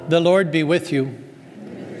The Lord be with you.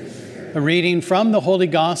 A reading from the Holy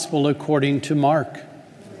Gospel according to Mark.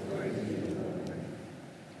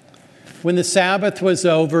 When the Sabbath was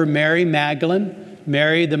over, Mary Magdalene,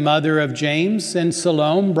 Mary the mother of James, and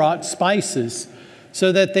Salome brought spices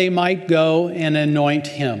so that they might go and anoint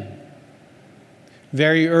him.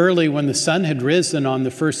 Very early, when the sun had risen on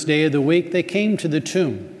the first day of the week, they came to the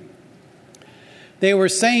tomb. They were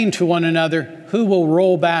saying to one another, "Who will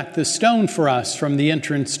roll back the stone for us from the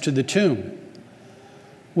entrance to the tomb?"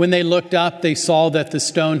 When they looked up, they saw that the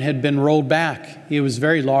stone had been rolled back. It was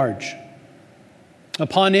very large.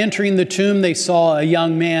 Upon entering the tomb, they saw a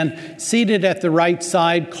young man seated at the right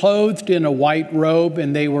side, clothed in a white robe,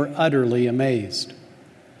 and they were utterly amazed.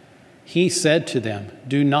 He said to them,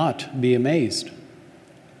 "Do not be amazed.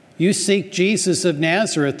 You seek Jesus of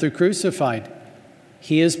Nazareth, the crucified.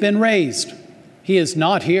 He has been raised. He is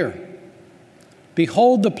not here.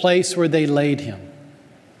 Behold the place where they laid him.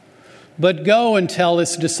 But go and tell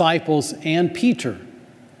his disciples and Peter,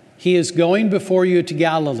 he is going before you to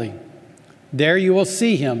Galilee. There you will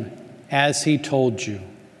see him as he told you."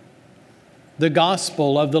 The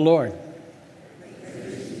Gospel of the Lord.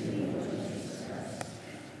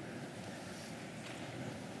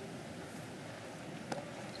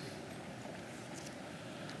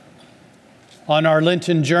 On our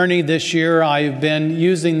Lenten journey this year, I've been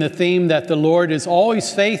using the theme that the Lord is always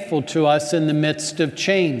faithful to us in the midst of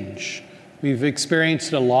change. We've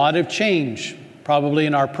experienced a lot of change, probably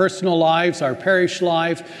in our personal lives, our parish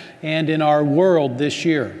life, and in our world this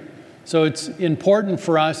year. So it's important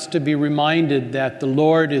for us to be reminded that the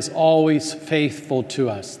Lord is always faithful to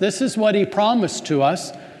us. This is what he promised to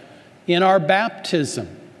us in our baptism.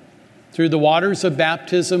 Through the waters of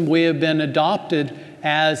baptism, we have been adopted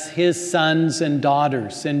as his sons and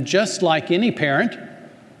daughters. And just like any parent,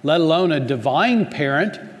 let alone a divine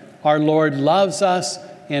parent, our Lord loves us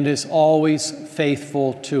and is always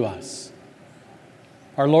faithful to us.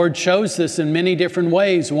 Our Lord shows this in many different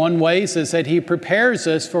ways. One way is that he prepares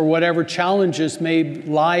us for whatever challenges may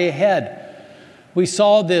lie ahead. We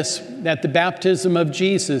saw this at the baptism of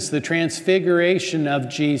Jesus, the transfiguration of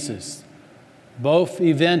Jesus. Both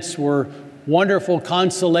events were wonderful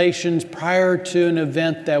consolations prior to an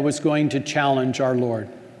event that was going to challenge our Lord.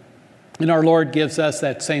 And our Lord gives us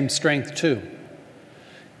that same strength too.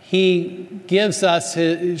 He shows us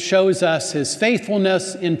his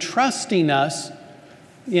faithfulness in trusting us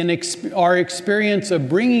in our experience of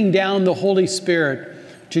bringing down the Holy Spirit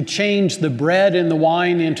to change the bread and the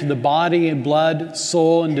wine into the body and blood,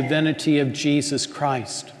 soul, and divinity of Jesus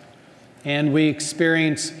Christ. And we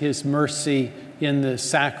experience his mercy in the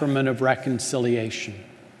sacrament of reconciliation.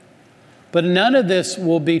 But none of this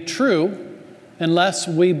will be true unless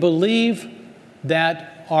we believe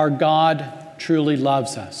that our God truly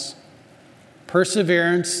loves us.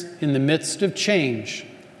 Perseverance in the midst of change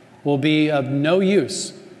will be of no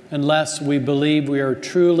use unless we believe we are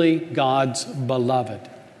truly God's beloved.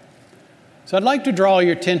 So I'd like to draw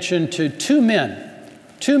your attention to two men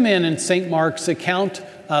in St. Mark's account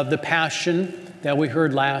of the Passion that we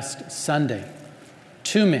heard last Sunday.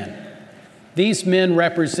 Two men. These men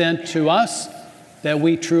represent to us that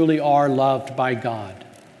we truly are loved by God.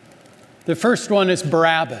 The first one is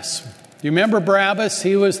Barabbas. Do you remember Barabbas?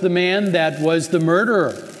 He was the man that was the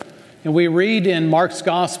murderer. And we read in Mark's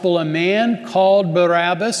Gospel, a man called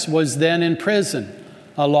Barabbas was then in prison,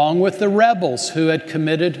 along with the rebels who had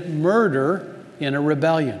committed murder in a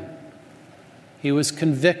rebellion. He was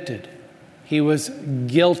convicted. He was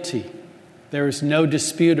guilty. There is no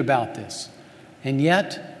dispute about this. And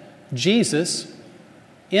yet, Jesus,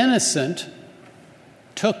 innocent,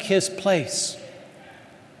 took his place.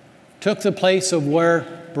 Took the place of where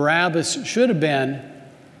Barabbas should have been,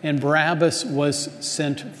 and Barabbas was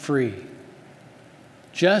sent free.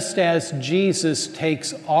 Just as Jesus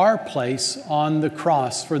takes our place on the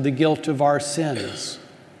cross for the guilt of our sins,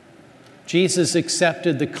 Jesus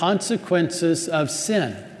accepted the consequences of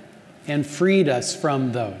sin and freed us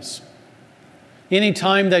from those.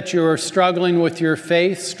 Anytime that you are struggling with your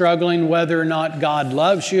faith, struggling whether or not God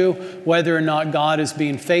loves you, whether or not God is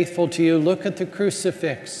being faithful to you, look at the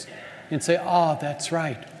crucifix and say, "Oh, that's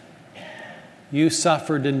right. You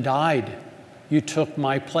suffered and died. You took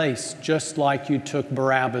my place, just like you took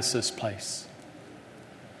Barabbas' place."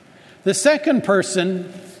 The second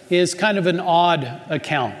person is kind of an odd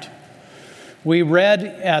account. We read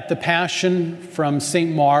at the Passion from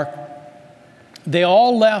St. Mark, they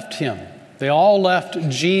all left him. They all left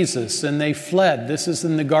Jesus and they fled. This is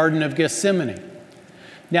in the Garden of Gethsemane.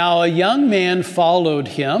 Now a young man followed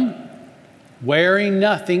him, wearing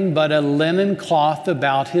nothing but a linen cloth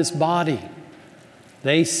about his body.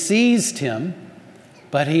 They seized him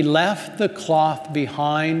but he left the cloth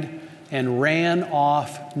behind and ran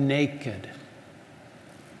off naked.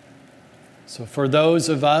 So for those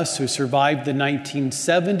of us who survived the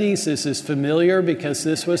 1970s, this is familiar because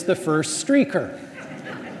this was the first streaker.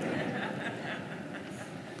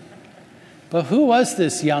 But who was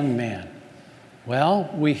this young man? Well,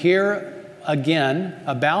 we hear again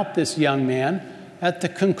about this young man at the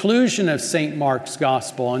conclusion of St. Mark's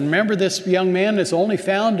Gospel. And remember, this young man is only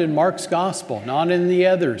found in Mark's Gospel, not in the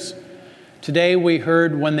others. Today we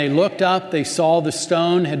heard when they looked up, they saw the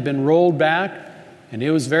stone had been rolled back, and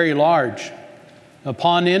it was very large.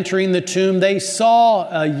 Upon entering the tomb, they saw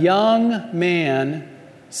a young man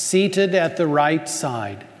seated at the right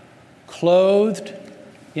side, clothed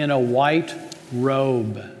in a white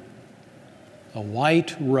robe. A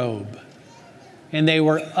white robe. And they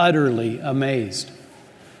were utterly amazed.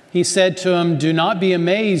 He said to them, "Do not be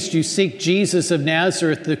amazed. You seek Jesus of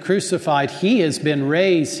Nazareth, the crucified. He has been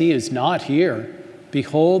raised. He is not here.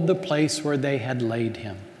 Behold the place where they had laid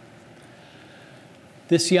him."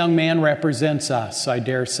 This young man represents us, I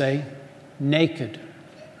dare say, naked,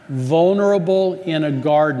 vulnerable in a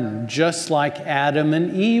garden, just like Adam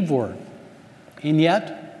and Eve were. And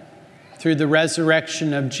yet, through the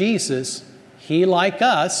resurrection of Jesus, he, like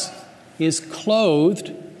us, is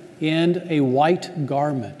clothed in a white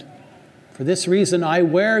garment. For this reason, I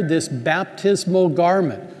wear this baptismal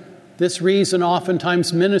garment. This reason,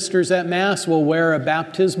 oftentimes ministers at Mass will wear a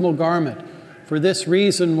baptismal garment. For this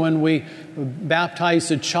reason, when we baptize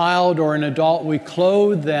a child or an adult, we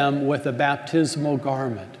clothe them with a baptismal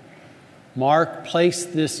garment. Mark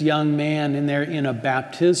placed this young man in there in a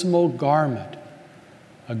baptismal garment,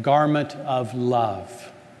 a garment of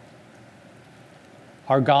love.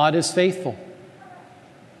 Our God is faithful.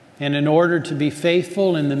 And in order to be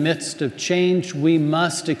faithful in the midst of change, we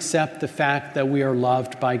must accept the fact that we are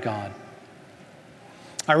loved by God.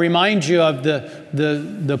 I remind you of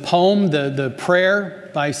the poem, the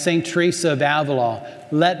prayer by St. Teresa of Avila.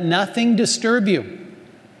 Let nothing disturb you.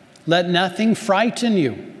 Let nothing frighten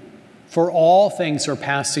you, for all things are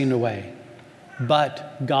passing away.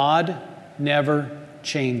 But God never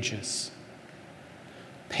changes.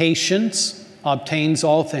 Patience obtains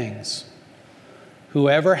all things.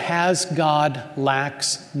 Whoever has God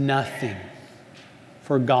lacks nothing,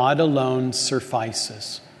 for God alone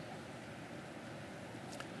suffices.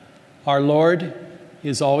 Our Lord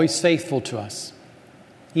is always faithful to us,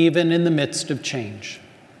 even in the midst of change.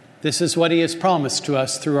 This is what He has promised to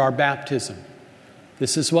us through our baptism.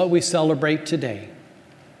 This is what we celebrate today.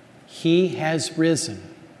 He has risen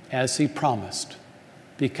as He promised,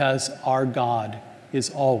 because our God is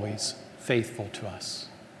always faithful to us.